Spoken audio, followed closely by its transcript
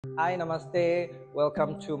Hi, Namaste.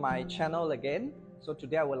 Welcome to my channel again. So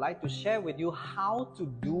today I would like to share with you how to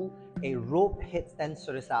do a rope headstand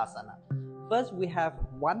Sirsasana. First, we have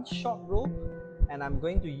one short rope, and I'm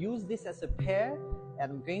going to use this as a pair,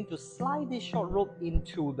 and I'm going to slide this short rope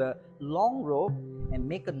into the long rope and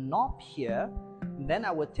make a knot here. And then I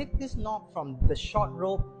will take this knot from the short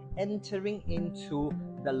rope entering into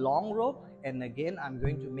the long rope, and again I'm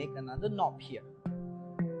going to make another knot here.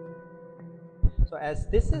 So as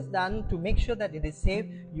this is done, to make sure that it is safe,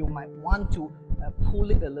 you might want to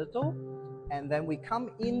pull it a little, and then we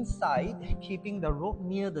come inside, keeping the rope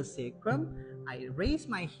near the sacrum. I raise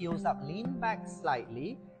my heels up, lean back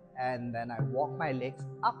slightly, and then I walk my legs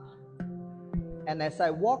up. And as I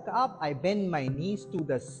walk up, I bend my knees to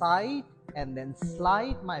the side and then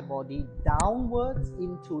slide my body downwards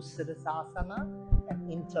into Sirsasana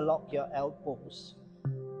and interlock your elbows.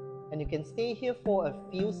 And you can stay here for a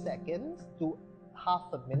few seconds to half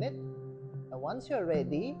a minute. And once you're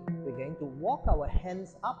ready, we're going to walk our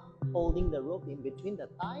hands up, holding the rope in between the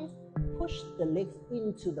thighs, push the legs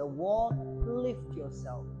into the wall, lift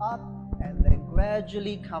yourself up, and then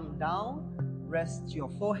gradually come down, rest your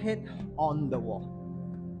forehead on the wall.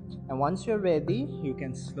 And once you're ready, you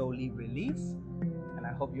can slowly release. And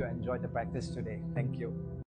I hope you enjoyed the practice today. Thank you.